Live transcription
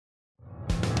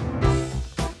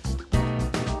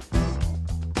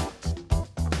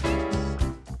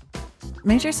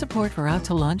Major support for Out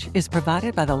to Lunch is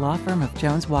provided by the law firm of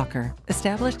Jones Walker,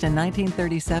 established in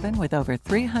 1937 with over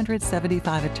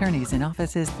 375 attorneys in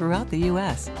offices throughout the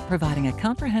U.S., providing a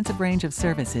comprehensive range of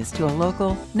services to a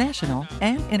local, national,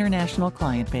 and international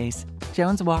client base.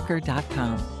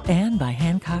 JonesWalker.com. And by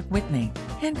Hancock Whitney.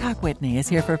 Hancock Whitney is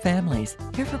here for families,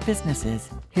 here for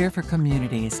businesses, here for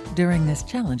communities during this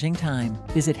challenging time.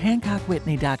 Visit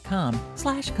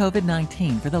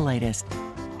HancockWhitney.com/COVID-19 for the latest.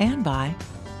 And by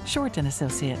Shorten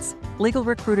Associates, legal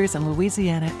recruiters in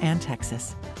Louisiana and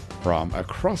Texas. From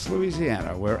across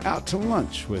Louisiana, we're out to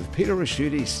lunch with Peter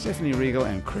Ricchiuti, Stephanie Riegel,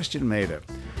 and Christian Mader.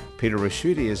 Peter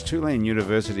Ricchiuti is Tulane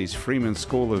University's Freeman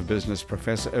School of Business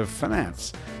Professor of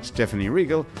Finance. Stephanie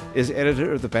Riegel is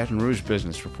editor of the Baton Rouge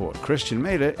Business Report. Christian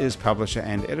Mader is publisher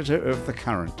and editor of The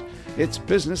Current. It's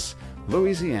business,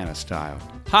 Louisiana style.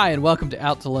 Hi, and welcome to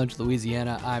Out to Lunch,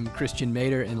 Louisiana. I'm Christian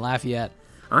Mader in Lafayette.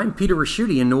 I'm Peter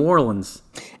Ricchiuti in New Orleans.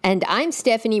 And I'm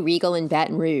Stephanie Riegel in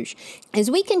Baton Rouge.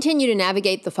 As we continue to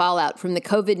navigate the fallout from the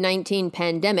COVID-19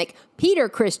 pandemic, Peter,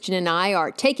 Christian, and I are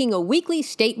taking a weekly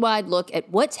statewide look at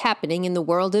what's happening in the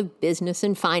world of business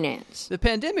and finance. The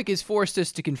pandemic has forced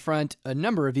us to confront a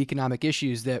number of economic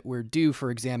issues that were due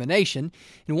for examination,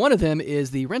 and one of them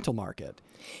is the rental market.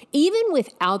 Even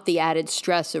without the added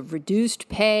stress of reduced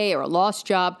pay or a lost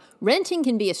job, renting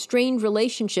can be a strained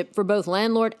relationship for both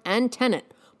landlord and tenant.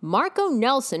 Marco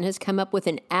Nelson has come up with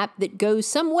an app that goes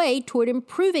some way toward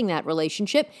improving that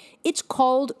relationship. It's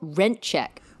called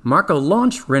RentCheck. Marco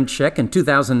launched RentCheck in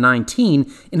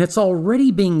 2019, and it's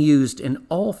already being used in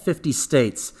all 50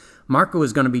 states. Marco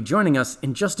is going to be joining us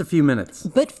in just a few minutes.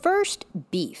 But first,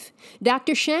 beef.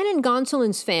 Dr. Shannon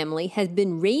Gonsolin's family has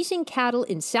been raising cattle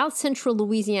in south central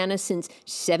Louisiana since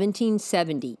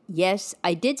 1770. Yes,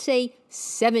 I did say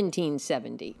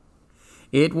 1770.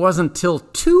 It wasn't till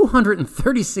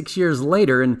 236 years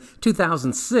later, in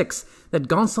 2006, that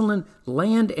Gonsolin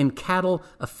land and cattle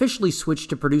officially switched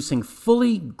to producing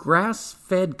fully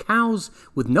grass-fed cows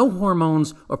with no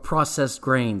hormones or processed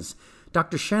grains.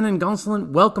 Dr. Shannon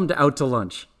Gonsolin, welcome to Out to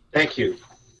Lunch. Thank you.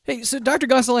 Hey, so Dr.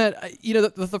 Gonsolin,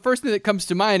 the first thing that comes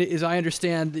to mind is I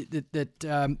understand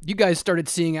that you guys started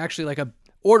seeing actually like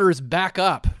orders back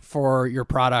up for your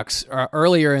products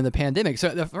earlier in the pandemic. So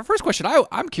the first question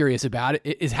I'm curious about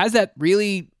is, has that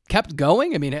really kept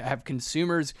going? I mean, have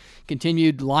consumers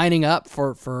continued lining up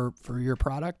for your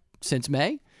product since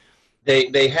May?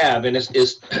 They have, and it's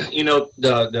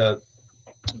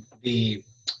the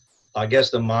I guess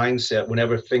the mindset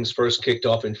whenever things first kicked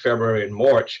off in February and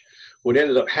March, what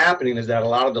ended up happening is that a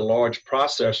lot of the large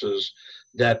processors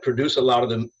that produce a lot of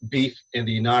the beef in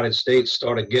the United States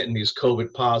started getting these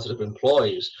COVID positive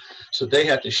employees. So they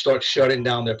had to start shutting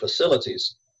down their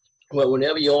facilities. Well,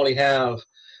 whenever you only have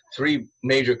three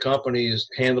major companies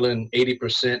handling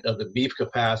 80% of the beef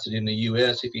capacity in the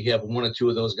US, if you have one or two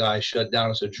of those guys shut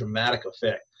down, it's a dramatic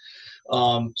effect.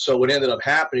 So what ended up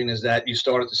happening is that you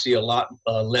started to see a lot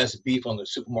less beef on the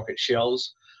supermarket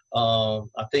shelves.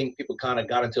 I think people kind of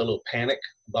got into a little panic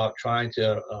about trying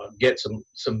to get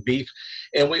some beef.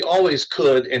 And we always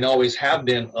could and always have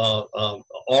been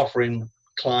offering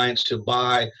clients to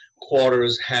buy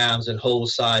quarters, halves, and whole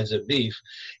sides of beef.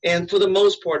 And for the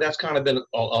most part, that's kind of been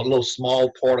a little small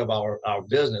part of our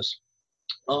business.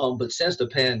 But since the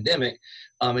pandemic,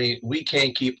 I mean, we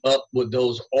can't keep up with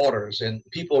those orders, and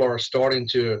people are starting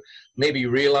to maybe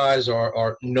realize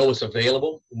or know it's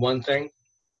available, one thing.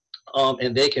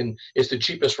 And it's the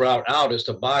cheapest route out is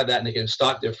to buy that, and they can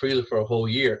stock their freezer for a whole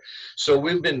year. So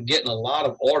we've been getting a lot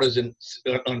of orders, and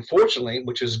unfortunately,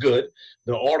 which is good,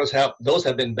 those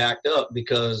have been backed up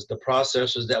because the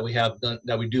processors that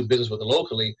we do business with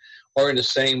locally are in the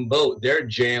same boat. They're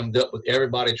jammed up with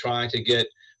everybody trying to get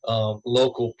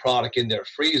local product in their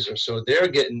freezer. So they're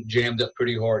getting jammed up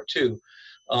pretty hard too.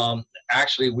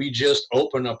 Actually, we just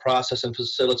opened a processing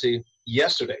facility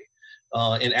yesterday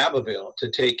in Abbeville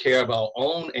to take care of our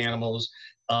own animals,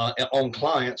 own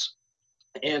clients,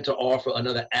 and to offer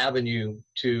another avenue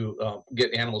to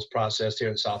get animals processed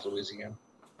here in South Louisiana.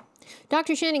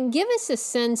 Dr. Shannon, give us a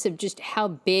sense of just how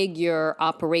big your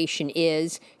operation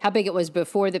is, how big it was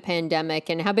before the pandemic,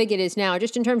 and how big it is now,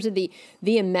 just in terms of the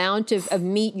amount of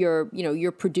meat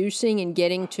you're producing and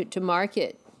getting to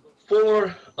market.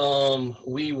 Before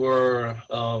we were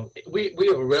a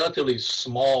relatively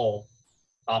small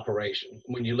operation.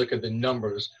 When you look at the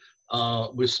numbers,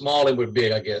 we're small and we're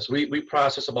big, I guess. We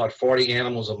process about 40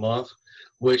 animals a month,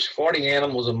 which 40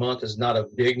 animals a month is not a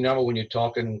big number when you're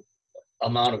talking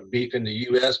amount of beef in the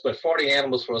U.S., but 40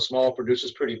 animals for a small producer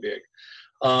is pretty big.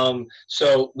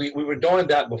 So we were doing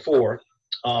that before.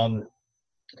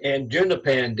 And during the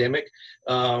pandemic,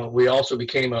 we also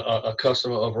became a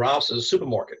customer of Rouse's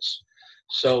supermarkets.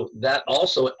 So that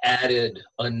also added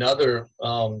another,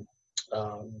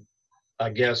 I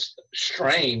guess,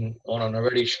 strain on an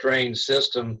already strained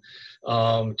system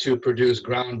to produce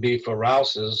ground beef for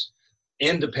Rouse's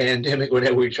in the pandemic,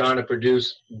 whenever we're trying to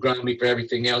produce ground beef for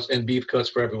everything else and beef cuts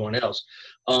for everyone else.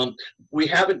 We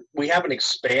haven't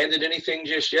expanded anything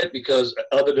just yet, because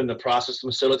other than the processing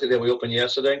facility that we opened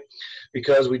yesterday,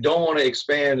 because we don't want to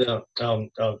expand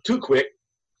too quick.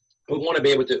 We want to be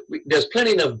able to. There's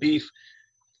plenty enough beef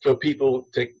for people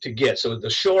to get. So the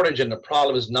shortage and the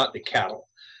problem is not the cattle,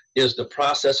 is the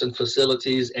processing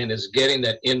facilities, and is getting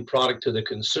that end product to the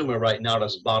consumer right now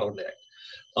that's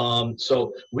bottlenecked.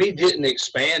 So we didn't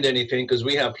expand anything because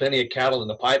we have plenty of cattle in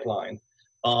the pipeline.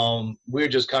 We're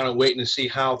just kind of waiting to see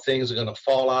how things are going to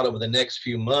fall out over the next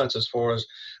few months, as far as,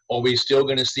 are we still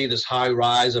going to see this high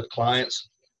rise of clients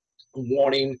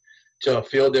wanting to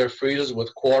fill their freezers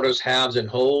with quarters, halves, and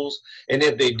wholes? And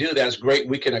if they do, that's great.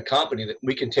 We can accompany that.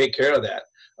 We can take care of that.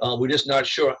 We're just not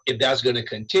sure if that's going to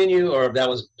continue, or if that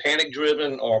was panic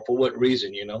driven, or for what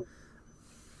reason,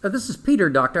 This is Peter,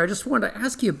 Doctor. I just wanted to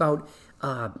ask you about,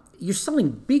 you're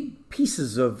selling big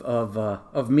pieces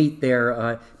of meat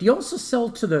there. Do you also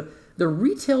sell to the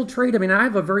retail trade? I mean, I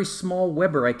have a very small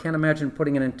Weber. I can't imagine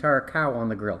putting an entire cow on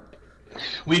the grill.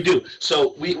 We do.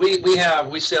 So we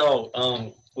sell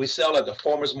at the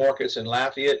farmers markets in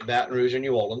Lafayette, Baton Rouge, and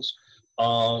New Orleans,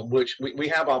 which we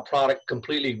have our product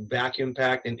completely vacuum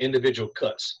packed in individual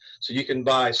cuts. So you can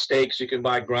buy steaks, you can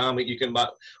buy ground meat, you can buy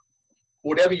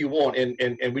whatever you want,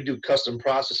 and we do custom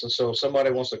processing. So if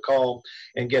somebody wants to call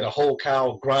and get a whole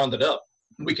cow grounded up,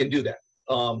 we can do that.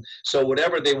 So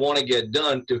whatever they want to get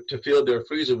done to fill their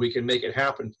freezer, we can make it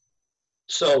happen.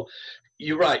 So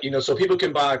you're right, so people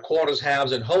can buy quarters,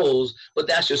 halves, and wholes, but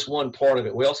that's just one part of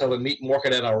it. We also have a meat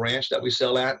market at our ranch that we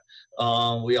sell at.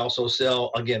 We also sell,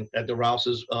 again, at the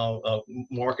Rouse's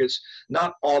markets.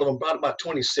 Not all of them, but about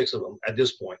 26 of them at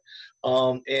this point.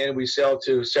 And we sell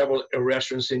to several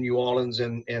restaurants in New Orleans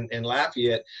and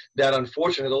Lafayette that,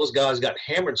 unfortunately, those guys got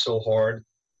hammered so hard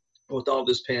with all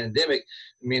this pandemic.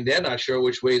 I mean, they're not sure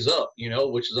which way's up,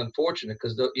 which is unfortunate,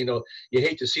 because, you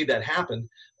hate to see that happen.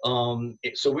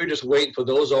 So we're just waiting for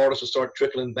those orders to start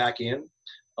trickling back in.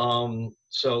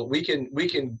 So we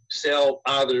can sell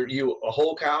either you a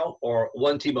whole cow or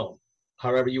one T-bone,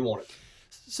 however you want it.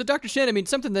 So, Dr. Shen, I mean,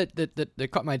 something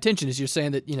that caught my attention is you're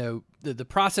saying that, the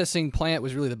processing plant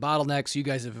was really the bottleneck. So you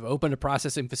guys have opened a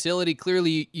processing facility.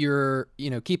 Clearly, you're,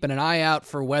 keeping an eye out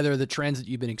for whether the trends that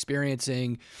you've been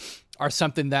experiencing are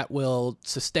something that will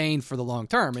sustain for the long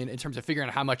term, in terms of figuring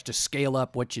out how much to scale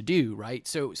up what you do, right?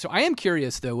 So I am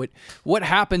curious, though, what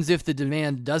happens if the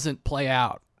demand doesn't play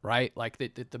out, right? Like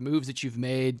the moves that you've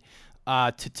made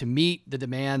to meet the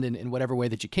demand in whatever way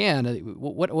that you can.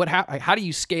 How do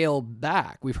you scale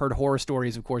back? We've heard horror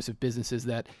stories, of course, of businesses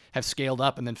that have scaled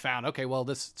up and then found, okay, well,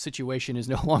 this situation is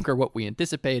no longer what we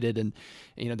anticipated, and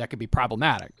that could be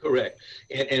problematic. Correct.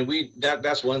 And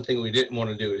that's one thing we didn't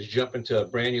want to do, is jump into a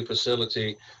brand new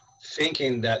facility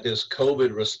thinking that this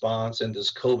COVID response and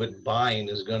this COVID buying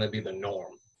is going to be the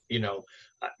norm.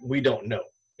 We don't know.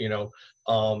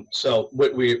 So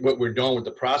what we're doing with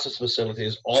the process facility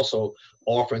is also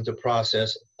offering to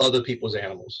process other people's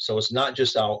animals. So it's not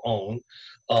just our own,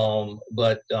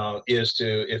 but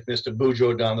if Mr.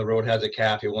 Boudreaux down the road has a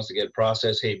calf, he wants to get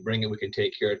processed, hey, bring it, we can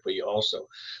take care of it for you also.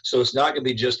 So it's not going to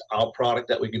be just our product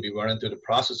that we could be running through the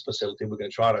process facility. We're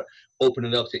going to try to open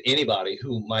it up to anybody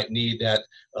who might need that.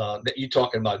 That you're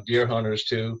talking about deer hunters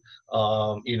too. A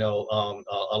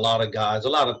lot of guys,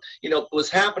 what's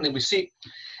happening, we see.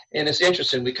 And it's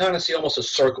interesting, we kind of see almost a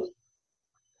circle.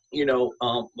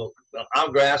 Our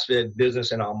grass-fed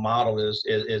business and our model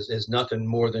is nothing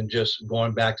more than just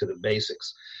going back to the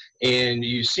basics. And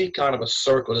you see kind of a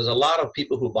circle. There's a lot of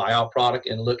people who buy our product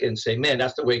and look and say, man,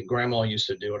 that's the way grandma used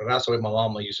to do it, or that's the way my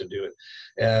mama used to do it.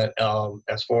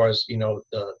 As far as,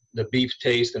 the beef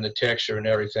taste and the texture and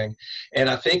everything. And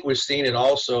I think we're seeing it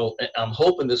also. I'm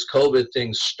hoping this COVID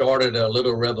thing started a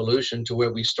little revolution to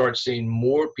where we start seeing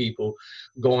more people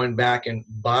going back and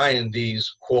buying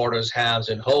these quarters, halves,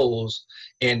 and wholes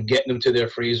and getting them to their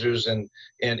freezers and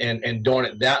doing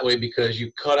it that way, because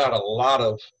you cut out a lot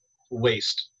of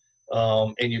waste.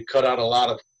 And you cut out a lot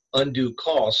of undue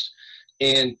cost,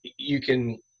 and you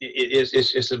can.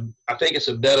 I think it's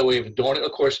a better way of doing it.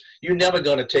 Of course, you're never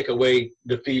going to take away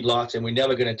the feedlots, and we're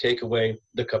never going to take away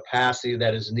the capacity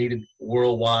that is needed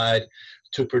worldwide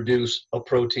to produce a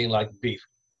protein like beef.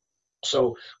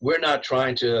 So we're not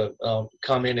trying to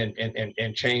come in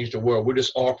and change the world. We're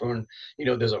just offering.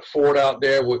 There's a Ford out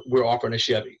there. We're offering a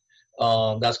Chevy.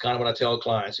 That's kind of what I tell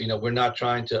clients. We're not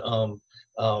trying to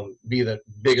be the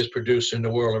biggest producer in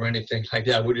the world or anything like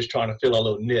that. We're just trying to fill a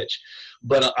little niche.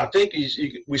 But I think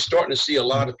we're starting to see a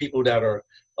lot of people that are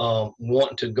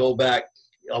wanting to go back.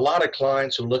 A lot of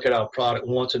clients who look at our product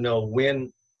want to know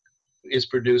when it's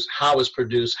produced, how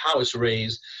it's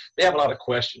raised. They have a lot of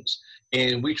questions,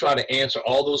 and we try to answer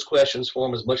all those questions for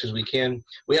them as much as we can.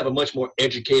 We have a much more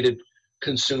educated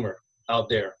consumer out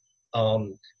there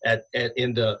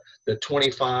in the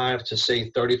 25 to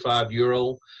say 35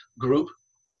 euro group.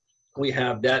 We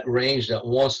have that range that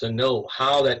wants to know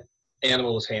how that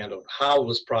animal was handled, how it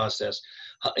was processed,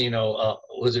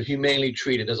 was it humanely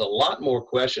treated. There's a lot more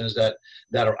questions that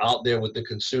are out there with the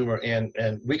consumer, and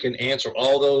we can answer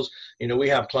all those. We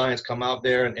have clients come out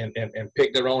there and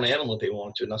pick their own animal if they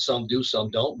want to. Now, some do,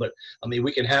 some don't, but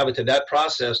we can have it to that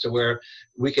process to where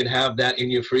we can have that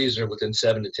in your freezer within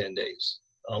 7 to 10 days,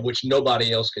 which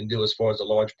nobody else can do as far as the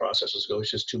large processors go. It's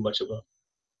just too much of a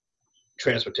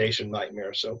transportation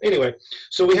nightmare. So anyway,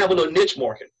 we have a little niche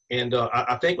market, and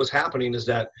I think what's happening is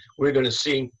that we're going to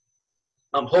see,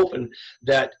 I'm hoping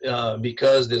that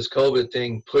because this COVID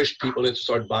thing pushed people to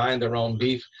start buying their own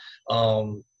beef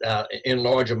in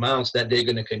large amounts, that they're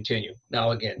going to continue.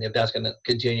 Now, again, if that's going to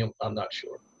continue, I'm not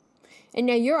sure. And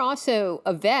now you're also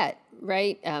a vet,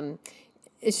 right?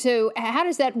 So how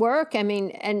does that work? So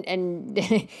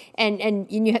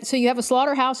you have a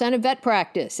slaughterhouse and a vet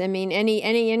practice.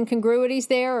 Any incongruities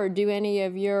there, or do any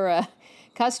of your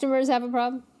customers have a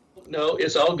problem? No,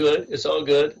 it's all good. It's all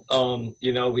good.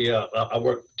 I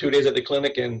work 2 days at the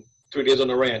clinic and 3 days on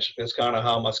the ranch. That's kind of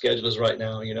how my schedule is right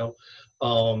now,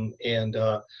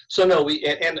 So no,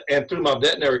 and through my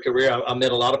veterinary career, I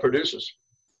met a lot of producers.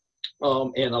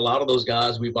 And a lot of those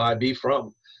guys we buy beef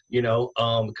from,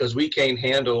 because we can't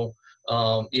handle,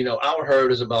 our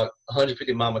herd is about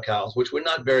 150 mama cows, which we're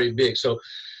not very big. So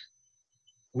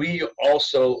we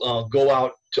also go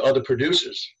out to other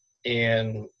producers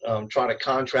and try to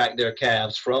contract their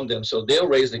calves from them. So they'll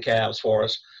raise the calves for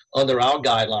us under our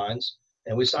guidelines,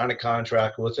 and we sign a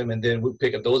contract with them, and then we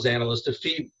pick up those animals to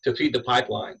feed the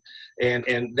pipeline.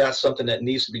 And that's something that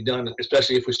needs to be done,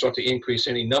 especially if we start to increase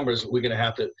any numbers. We're going to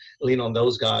have to lean on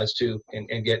those guys too,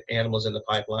 and get animals in the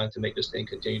pipeline to make this thing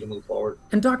continue to move forward.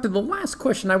 And Doctor, the last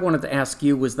question I wanted to ask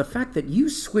you was the fact that you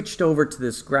switched over to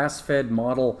this grass-fed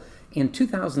model in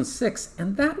 2006,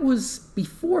 and that was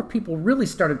before people really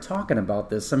started talking about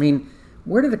this.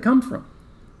 Where did it come from?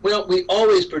 Well, we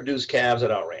always produce calves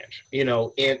at our ranch,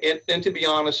 and to be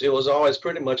honest, it was always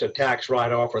pretty much a tax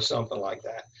write-off or something like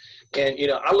that. And,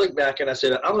 I look back and I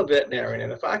said, I'm a veterinarian,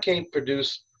 and if I can't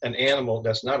produce an animal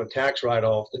that's not a tax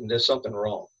write-off, then there's something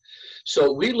wrong.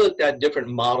 So we looked at different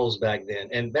models back then,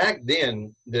 and back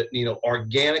then,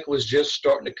 organic was just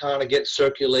starting to kind of get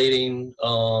circulating.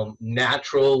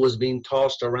 Natural was being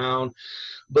tossed around,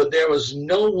 but there was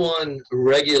no one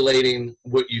regulating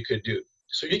what you could do.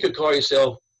 So you could call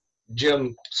yourself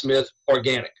Jim Smith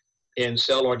Organic and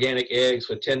sell organic eggs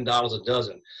for $10 a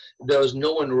dozen. There was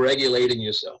no one regulating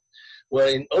yourself. Well,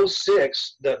 in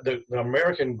 2006, the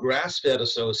American Grass-Fed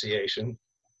Association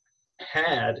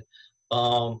had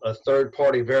a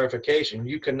third-party verification.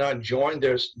 You cannot join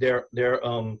their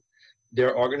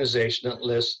organization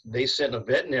unless they sent a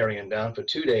veterinarian down for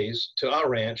 2 days to our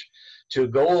ranch to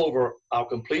go over our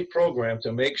complete program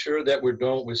to make sure that we're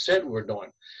doing what we said we were doing.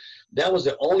 That was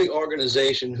the only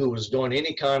organization who was doing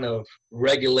any kind of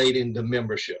regulating the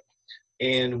membership.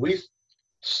 And we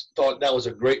thought that was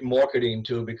a great marketing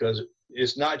tool, because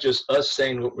it's not just us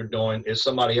saying what we're doing, it's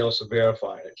somebody else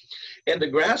verifying it. And the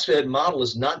grass-fed model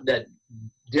is not that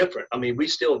different. We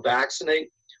still vaccinate.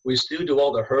 We still do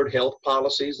all the herd health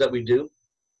policies that we do.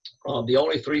 The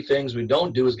only 3 things we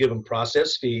don't do is give them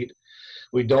processed feed.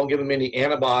 We don't give them any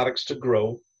antibiotics to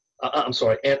grow.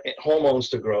 Hormones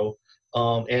to grow.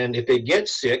 And if they get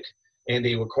sick and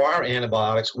they require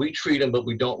antibiotics, we treat them, but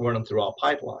we don't run them through our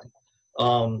pipeline.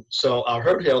 So our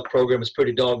herd health program is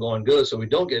pretty doggone good, so we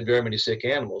don't get very many sick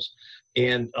animals.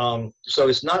 And so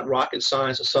it's not rocket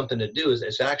science or something to do.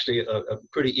 It's actually a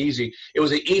pretty easy, it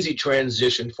was an easy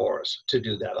transition for us to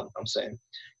do that, I'm saying.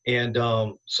 And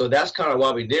so that's kind of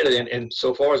why we did it, and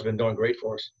so far it's been doing great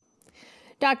for us.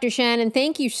 Dr. Shannon,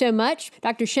 thank you so much.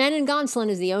 Dr. Shannon Gonsolin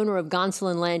is the owner of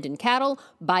Gonsolin Land and Cattle,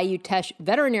 Bayou Teche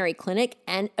Veterinary Clinic,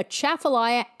 and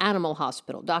Atchafalaya Animal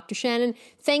Hospital. Dr. Shannon,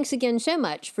 thanks again so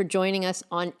much for joining us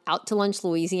on Out to Lunch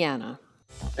Louisiana.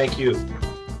 Thank you.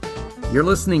 You're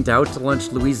listening to Out to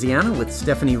Lunch Louisiana with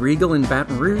Stephanie Riegel in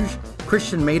Baton Rouge,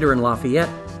 Christian Mader in Lafayette,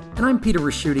 and I'm Peter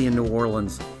Raschuti in New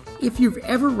Orleans. If you've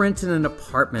ever rented an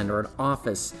apartment or an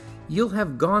office, you'll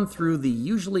have gone through the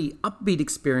usually upbeat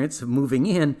experience of moving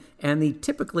in and the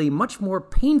typically much more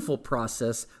painful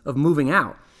process of moving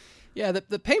out. Yeah,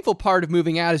 the painful part of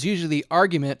moving out is usually the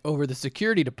argument over the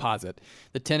security deposit.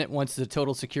 The tenant wants the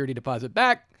total security deposit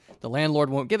back. The landlord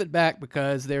won't give it back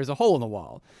because there's a hole in the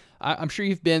wall. I'm sure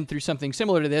you've been through something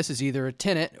similar to this as either a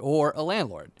tenant or a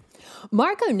landlord.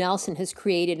 Marco Nelson has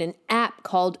created an app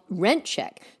called Rent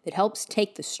Check that helps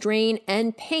take the strain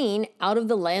and pain out of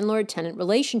the landlord-tenant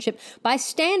relationship by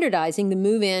standardizing the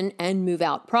move-in and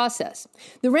move-out process.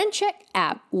 The Rent Check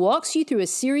app walks you through a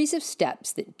series of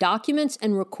steps that documents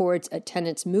and records a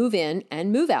tenant's move-in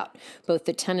and move-out. Both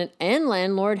the tenant and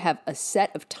landlord have a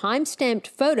set of time-stamped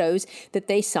photos that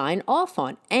they sign off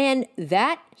on, and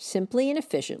that simply and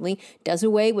efficiently does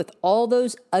away with all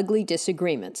those ugly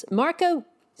disagreements. Marco,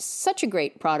 such a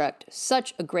great product,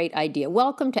 such a great idea.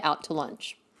 Welcome to Out to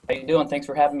Lunch. How you doing? Thanks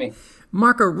for having me.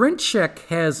 Marco, Rent Check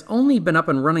has only been up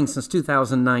and running since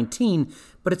 2019,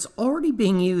 but it's already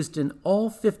being used in all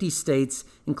 50 states,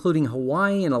 including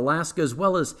Hawaii and Alaska, as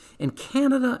well as in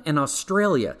Canada and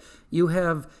Australia. You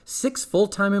have 6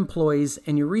 full-time employees,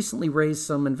 and you recently raised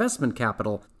some investment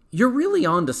capital. You're really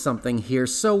onto something here,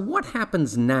 so what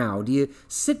happens now? Do you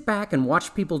sit back and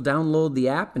watch people download the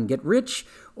app and get rich,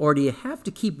 or do you have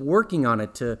to keep working on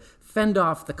it to fend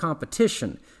off the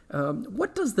competition?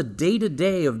 What does the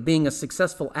day-to-day of being a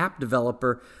successful app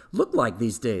developer look like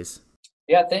these days?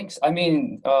 Yeah, thanks. I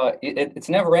mean, it's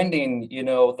never ending. You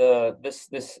know,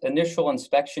 this initial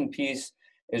inspection piece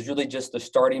is really just the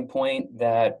starting point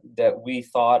that we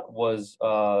thought was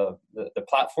the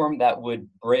platform that would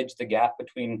bridge the gap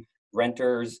between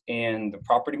renters and the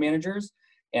property managers,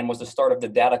 and was the start of the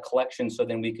data collection, so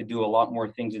then we could do a lot more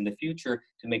things in the future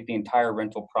to make the entire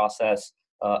rental process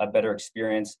a better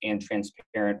experience and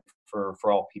transparent for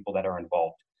all people that are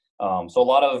involved. So a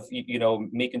lot of,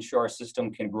 making sure our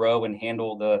system can grow and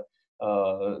handle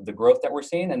the growth that we're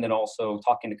seeing, and then also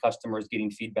talking to customers,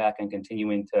 getting feedback, and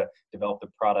continuing to develop the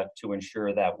product to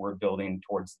ensure that we're building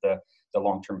towards the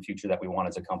long-term future that we want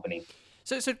as a company.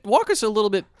 So walk us a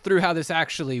little bit through how this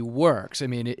actually works. I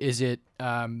mean, is it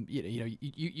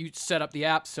you set up the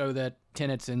app so that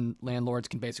tenants and landlords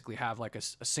can basically have like a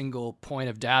single point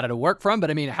of data to work from?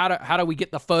 But I mean, how do we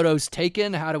get the photos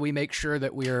taken? How do we make sure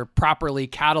that we're properly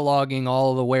cataloging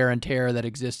all the wear and tear that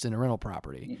exists in a rental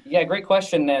property? Yeah, great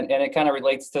question, and it kind of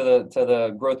relates to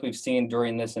the growth we've seen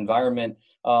during this environment.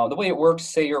 The way it works,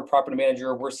 say you're a property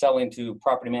manager, we're selling to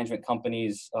property management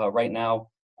companies right now.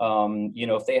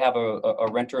 If they have a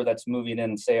renter that's moving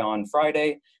in, say on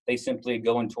Friday, they simply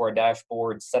go into our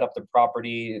dashboard, set up the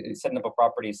property. Setting up a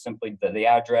property is simply the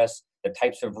address, the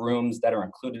types of rooms that are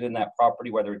included in that property,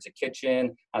 whether it's a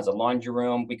kitchen, has a laundry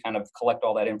room. We kind of collect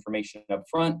all that information up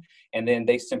front, and then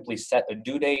they simply set a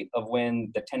due date of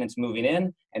when the tenant's moving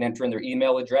in and enter in their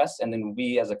email address, and then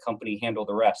we as a company handle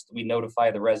the rest. We notify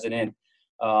the resident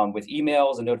with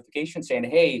emails and notifications saying,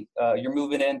 hey, you're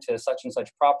moving into such and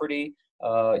such property.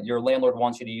 Your landlord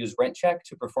wants you to use Rent Check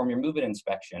to perform your move-in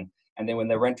inspection. And then when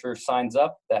the renter signs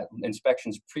up, that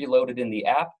inspection's preloaded in the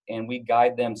app, and we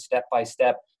guide them step by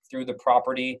step through the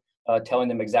property, telling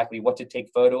them exactly what to take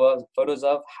photos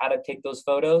of, how to take those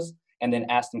photos, and then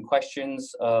ask them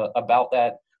questions about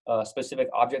that specific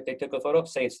object they took a photo of.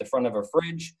 Say it's the front of a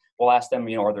fridge. We'll ask them,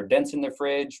 are there dents in the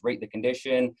fridge? Rate the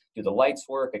condition, do the lights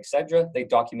work, etc. They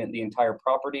document the entire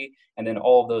property, and then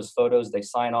all of those photos they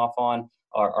sign off on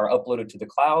are uploaded to the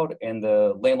cloud, and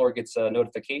the landlord gets a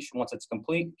notification once it's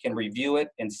complete, can review it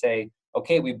and say,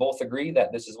 okay, we both agree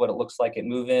that this is what it looks like at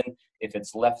move-in. If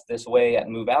it's left this way at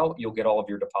move-out, you'll get all of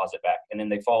your deposit back. And then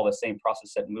they follow the same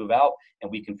process at move-out,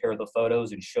 and we compare the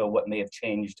photos and show what may have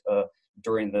changed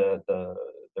during the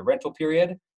rental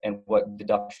period and what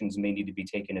deductions may need to be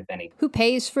taken, if any. Who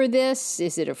pays for this?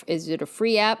 Is it a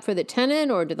free app for the tenant,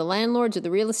 or do the landlords or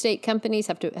the real estate companies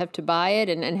have to buy it?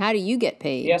 And how do you get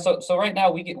paid? Yeah, so right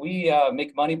now we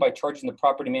make money by charging the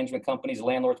property management companies,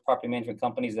 landlords, property management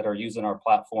companies that are using our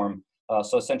platform.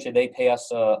 So essentially they pay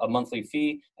us a monthly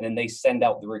fee, and then they send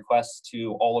out the requests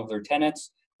to all of their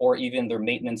tenants, or even their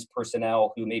maintenance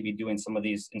personnel who may be doing some of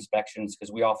these inspections,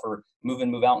 because we offer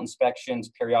move-in, move-out inspections,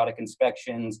 periodic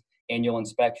inspections, annual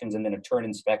inspections, and then a turn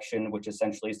inspection, which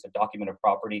essentially is to document a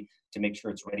property to make sure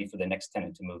it's ready for the next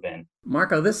tenant to move in.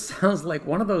 Marco, this sounds like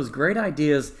one of those great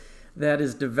ideas that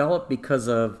is developed because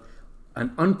of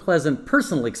an unpleasant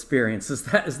personal experience. Is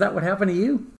that what happened to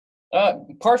you?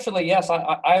 Partially, yes.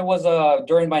 I was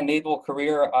during my naval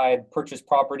career, I purchased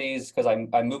properties because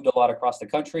I moved a lot across the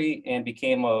country and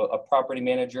became a property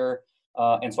manager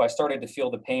And so I started to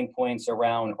feel the pain points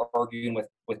around arguing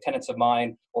with tenants of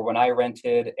mine, or when I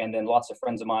rented, and then lots of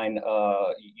friends of mine,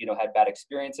 had bad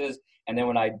experiences. And then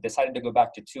when I decided to go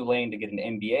back to Tulane to get an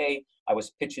MBA, I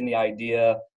was pitching the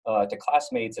idea to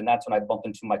classmates, and that's when I bumped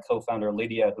into my co-founder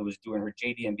Lydia, who was doing her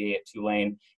JD MBA at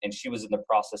Tulane, and she was in the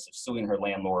process of suing her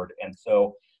landlord. And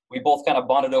so we both kind of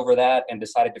bonded over that and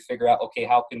decided to figure out, okay,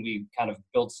 how can we kind of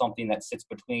build something that sits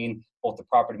between both the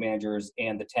property managers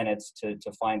and the tenants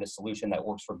to find a solution that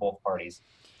works for both parties.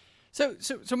 So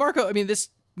Marco, I mean, this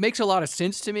makes a lot of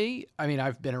sense to me. I mean,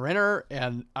 I've been a renter,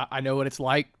 and I know what it's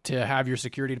like to have your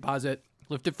security deposit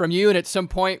lifted from you. And at some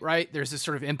point, right, there's this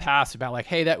sort of impasse about like,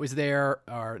 hey, that was there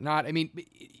or not. I mean,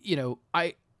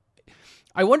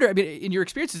 I wonder, I mean, in your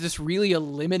experience, has this really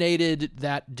eliminated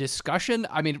that discussion?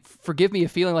 I mean, forgive me a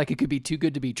feeling like it could be too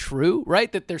good to be true, right?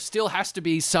 That there still has to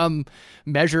be some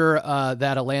measure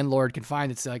that a landlord can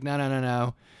find that's like,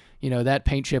 no. That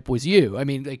paint chip was you. I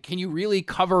mean, like, can you really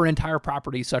cover an entire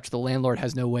property such the landlord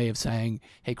has no way of saying,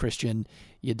 hey, Christian,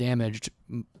 you damaged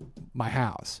my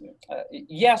house?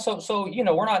 Yeah. So,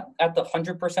 we're not at the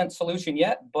 100% solution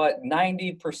yet, but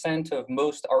 90% of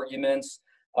most arguments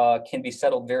can be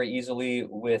settled very easily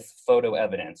with photo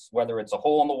evidence, whether it's a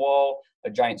hole in the wall, a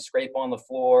giant scrape on the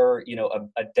floor,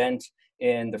 a dent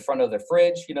in the front of the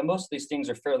fridge. Most of these things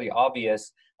are fairly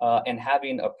obvious, and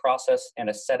having a process and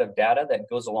a set of data that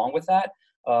goes along with that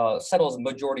settles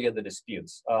majority of the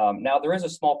disputes. Now, there is a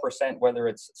small percent, whether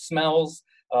it's smells,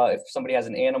 if somebody has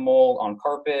an animal on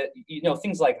carpet,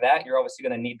 things like that, you're obviously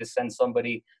going to need to send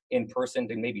somebody in person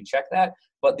to maybe check that.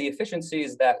 But the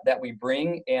efficiencies that we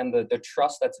bring and the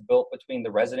trust that's built between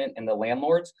the resident and the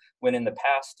landlords, when in the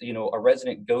past, a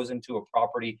resident goes into a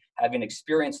property having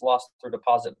experienced lost their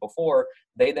deposit before,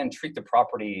 they then treat the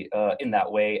property in that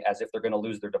way as if they're going to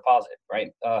lose their deposit, right?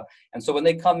 And so when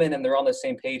they come in and they're on the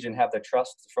same page and have the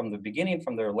trust from the beginning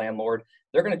from their landlord,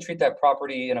 they're going to treat that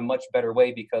property in a much better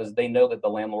way because they know that the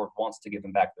landlord wants to give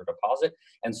them back their deposit.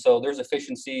 And so there's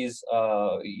efficiencies,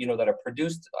 that are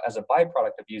produced as a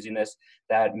byproduct of using this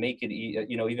that make it,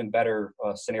 even better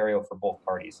scenario for both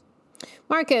parties.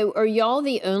 Marco, are y'all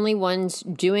the only ones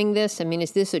doing this? I mean,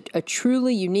 is this a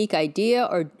truly unique idea,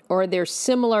 or are there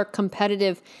similar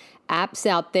competitive apps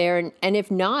out there? And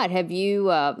if not, have you,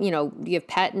 do you have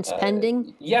patents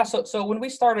pending? Yeah, so when we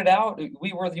started out,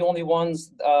 we were the only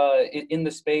ones in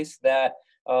the space that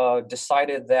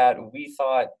decided that we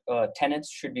thought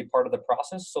tenants should be part of the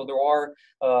process. So there are,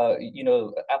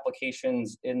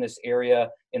 applications in this area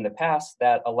in the past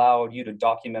that allowed you to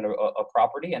document a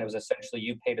property, and it was essentially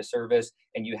you paid a service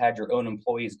and you had your own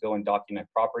employees go and document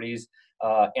properties.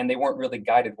 And they weren't really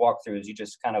guided walkthroughs. You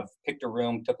just kind of picked a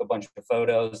room, took a bunch of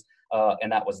photos,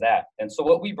 and that was that. And so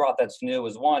what we brought that's new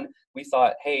is, one, we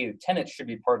thought, hey, tenants should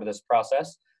be part of this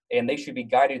process, and they should be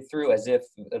guided through as if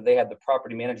they had the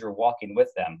property manager walking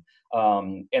with them.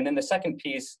 And then the second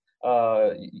piece,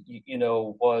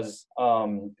 was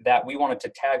that we wanted to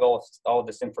tag all of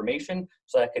this information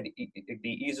so that it could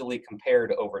be easily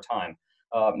compared over time.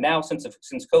 Now, since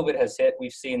COVID has hit,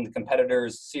 we've seen the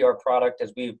competitors see our product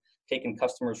as we've taken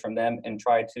customers from them and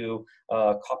try to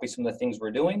copy some of the things we're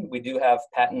doing. We do have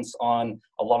patents on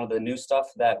a lot of the new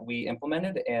stuff that we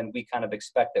implemented, and we kind of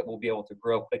expect that we'll be able to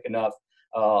grow quick enough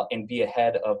and be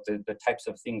ahead of the types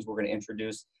of things we're going to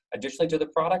introduce additionally to the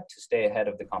product to stay ahead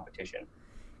of the competition.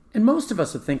 And most of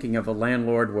us are thinking of a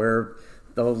landlord where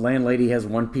the landlady has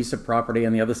one piece of property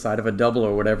on the other side of a double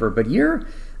or whatever, but there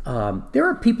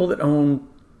are people that own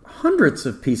hundreds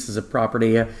of pieces of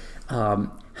property.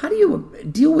 How do you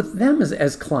deal with them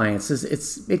as clients?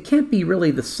 It can't be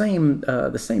really the same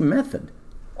method.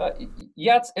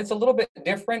 Yeah, it's a little bit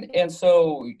different. And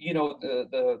so,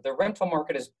 the rental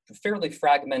market is fairly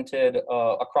fragmented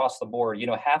across the board.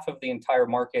 Half of the entire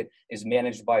market is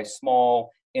managed by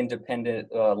small independent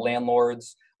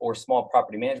landlords or small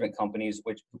property management companies,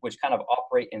 which kind of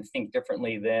operate and think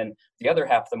differently than the other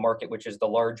half of the market, which is the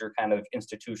larger kind of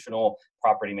institutional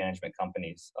property management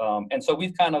companies. And so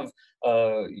we've kind of,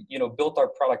 built our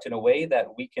product in a way that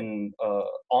we can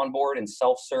onboard and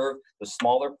self-serve the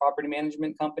smaller property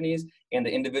management companies and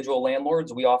the individual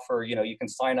landlords. We offer, you can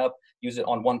sign up, use it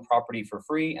on one property for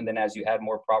free, and then as you add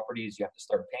more properties, you have to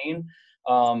start paying.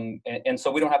 And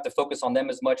so we don't have to focus on them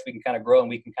as much. We can kind of grow, and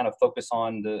we can kind of focus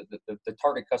on the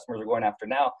target customers we're going after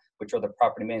now, which are the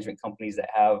property management companies that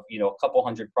have, a couple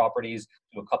hundred properties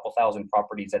to a couple thousand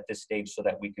properties at this stage, so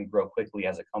that we can grow quickly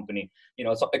as a company.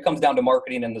 So it comes down to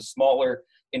marketing, and the smaller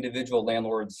individual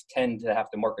landlords tend to have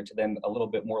to market to them a little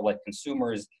bit more like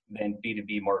consumers than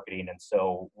B2B marketing. And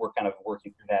so we're kind of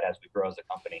working through that as we grow as a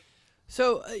company.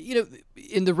 So,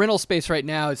 in the rental space right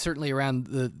now, it's certainly around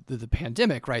the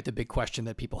pandemic, right? The big question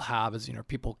that people have is,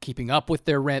 people keeping up with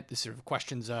their rent, the sort of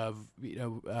questions of,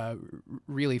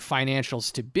 really financial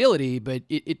stability. But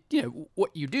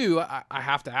what you do, I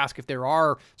have to ask if there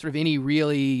are sort of any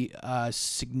really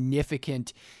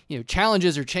significant,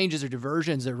 challenges or changes or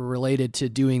diversions that are related to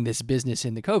doing this business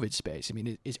in the COVID space. I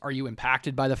mean, are you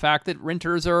impacted by the fact that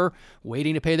renters are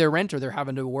waiting to pay their rent, or they're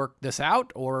having to work this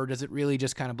out, or does it really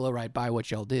just kind of blow right by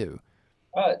what y'all do?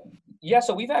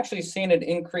 So we've actually seen an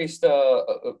increased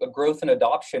growth and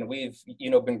adoption. We've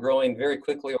been growing very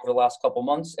quickly over the last couple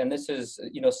months, and this is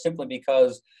simply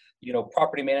because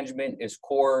property management is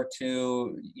core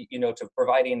to to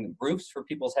providing roofs for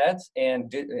people's heads,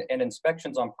 and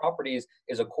inspections on properties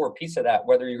is a core piece of that.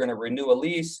 Whether you're going to renew a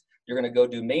lease, you're going to go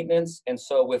do maintenance, and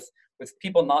so with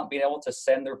people not being able to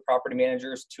send their property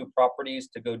managers to properties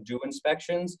to go do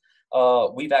inspections,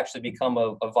 we've actually become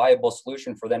a viable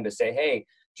solution for them to say, hey,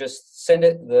 just send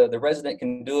it. The resident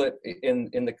can do it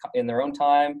in their own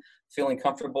time, feeling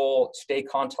comfortable, stay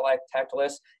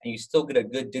contactless, and you still get a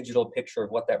good digital picture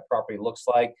of what that property looks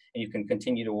like, and you can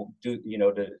continue to do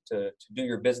to do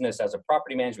your business as a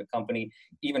property management company,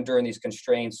 even during these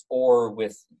constraints, or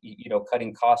with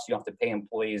cutting costs. You don't have to pay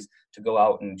employees to go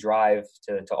out and drive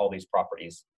to all these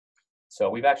properties. So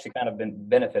we've actually kind of been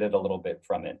benefited a little bit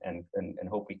from it, and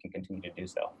hope we can continue to do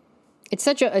so. It's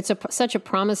such a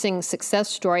promising success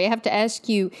story. I have to ask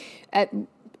you,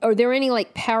 are there any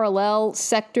like parallel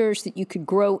sectors that you could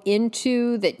grow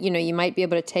into that you might be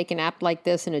able to take an app like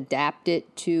this and adapt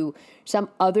it to some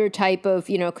other type of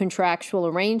contractual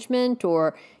arrangement,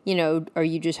 or are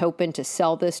you just hoping to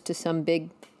sell this to some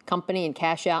big company and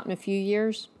cash out in a few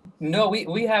years? No,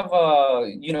 we have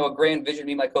a grand vision,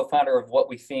 me and my co-founder, of what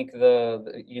we think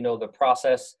the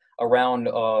process around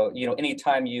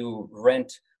anytime you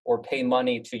rent or pay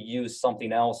money to use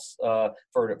something else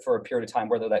for a period of time,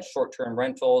 whether that's short-term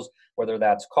rentals, whether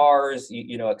that's cars,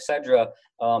 et cetera.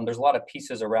 There's a lot of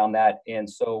pieces around that. And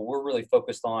so we're really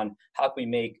focused on how can we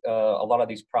make a lot of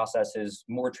these processes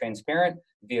more transparent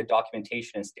via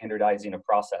documentation and standardizing a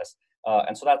process.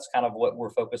 And so that's kind of what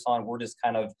we're focused on. We're just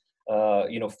kind of,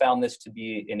 found this to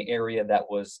be an area that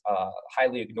was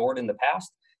highly ignored in the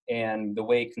past. And the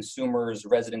way consumers,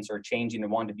 residents are changing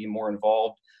and wanting to be more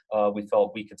involved, we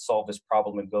felt we could solve this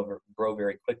problem and grow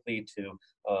very quickly to,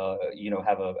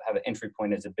 have an entry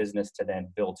point as a business to then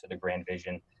build to the grand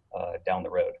vision down the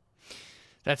road.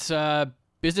 That's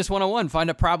Business 101. Find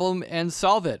a problem and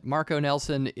solve it. Marco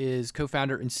Nelson is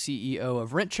co-founder and CEO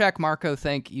of RentCheck. Marco,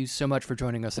 thank you so much for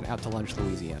joining us in Out to Lunch,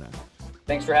 Louisiana.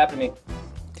 Thanks for having me.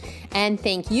 And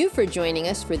thank you for joining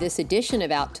us for this edition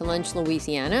of Out to Lunch,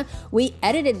 Louisiana. We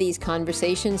edited these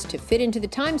conversations to fit into the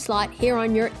time slot here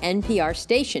on your NPR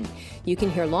station. You can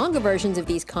hear longer versions of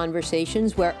these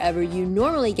conversations wherever you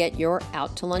normally get your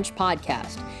Out to Lunch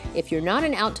podcast. If you're not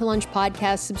an Out to Lunch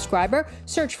podcast subscriber,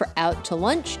 search for Out to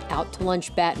Lunch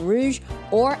Baton Rouge,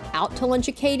 or Out to Lunch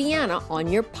Acadiana on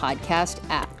your podcast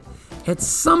app. At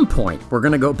some point, we're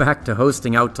going to go back to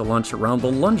hosting Out to Lunch around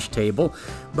the lunch table,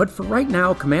 but for right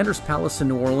now, Commander's Palace in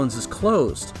New Orleans is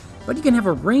closed. But you can have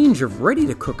a range of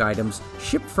ready-to-cook items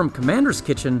shipped from Commander's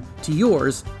Kitchen to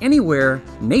yours, anywhere,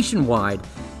 nationwide.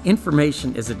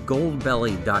 Information is at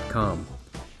goldbelly.com.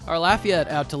 Our Lafayette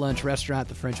Out to Lunch restaurant,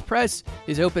 The French Press,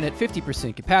 is open at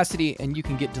 50% capacity, and you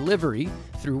can get delivery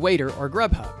through Waiter or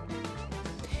Grubhub.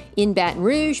 In Baton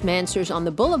Rouge, Mansur's on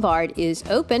the Boulevard is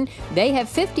open. They have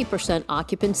 50%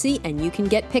 occupancy, and you can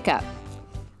get pickup.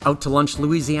 Out to Lunch,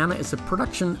 Louisiana is a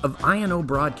production of INO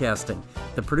Broadcasting.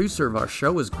 The producer of our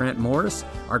show is Grant Morris.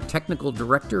 Our technical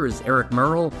director is Eric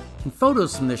Merle. And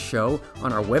photos from this show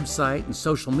on our website and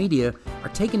social media are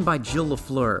taken by Jill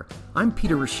LaFleur. I'm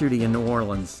Peter Raschuti in New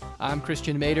Orleans. I'm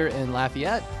Christian Mader in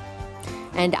Lafayette.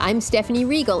 And I'm Stephanie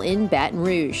Riegel in Baton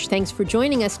Rouge. Thanks for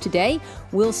joining us today.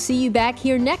 We'll see you back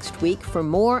here next week for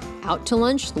more Out to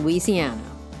Lunch, Louisiana.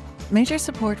 Major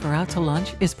support for Out to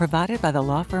Lunch is provided by the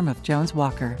law firm of Jones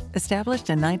Walker, established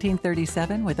in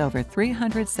 1937 with over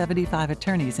 375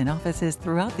 attorneys in offices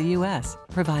throughout the U.S.,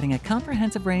 providing a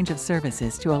comprehensive range of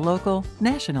services to a local,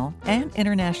 national, and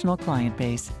international client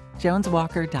base.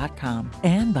 JonesWalker.com.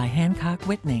 And by Hancock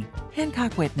Whitney.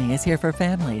 Hancock Whitney is here for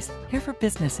families, here for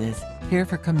businesses, here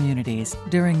for communities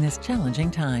during this challenging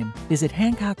time. Visit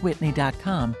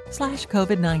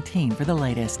HancockWhitney.com/COVID-19 for the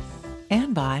latest.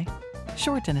 And by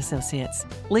Shorten Associates,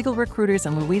 legal recruiters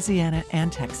in Louisiana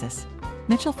and Texas.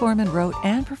 Mitchell Foreman wrote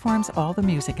and performs all the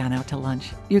music on Out to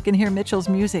Lunch. You can hear Mitchell's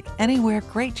music anywhere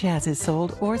great jazz is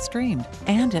sold or streamed,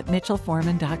 and at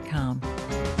MitchellForeman.com.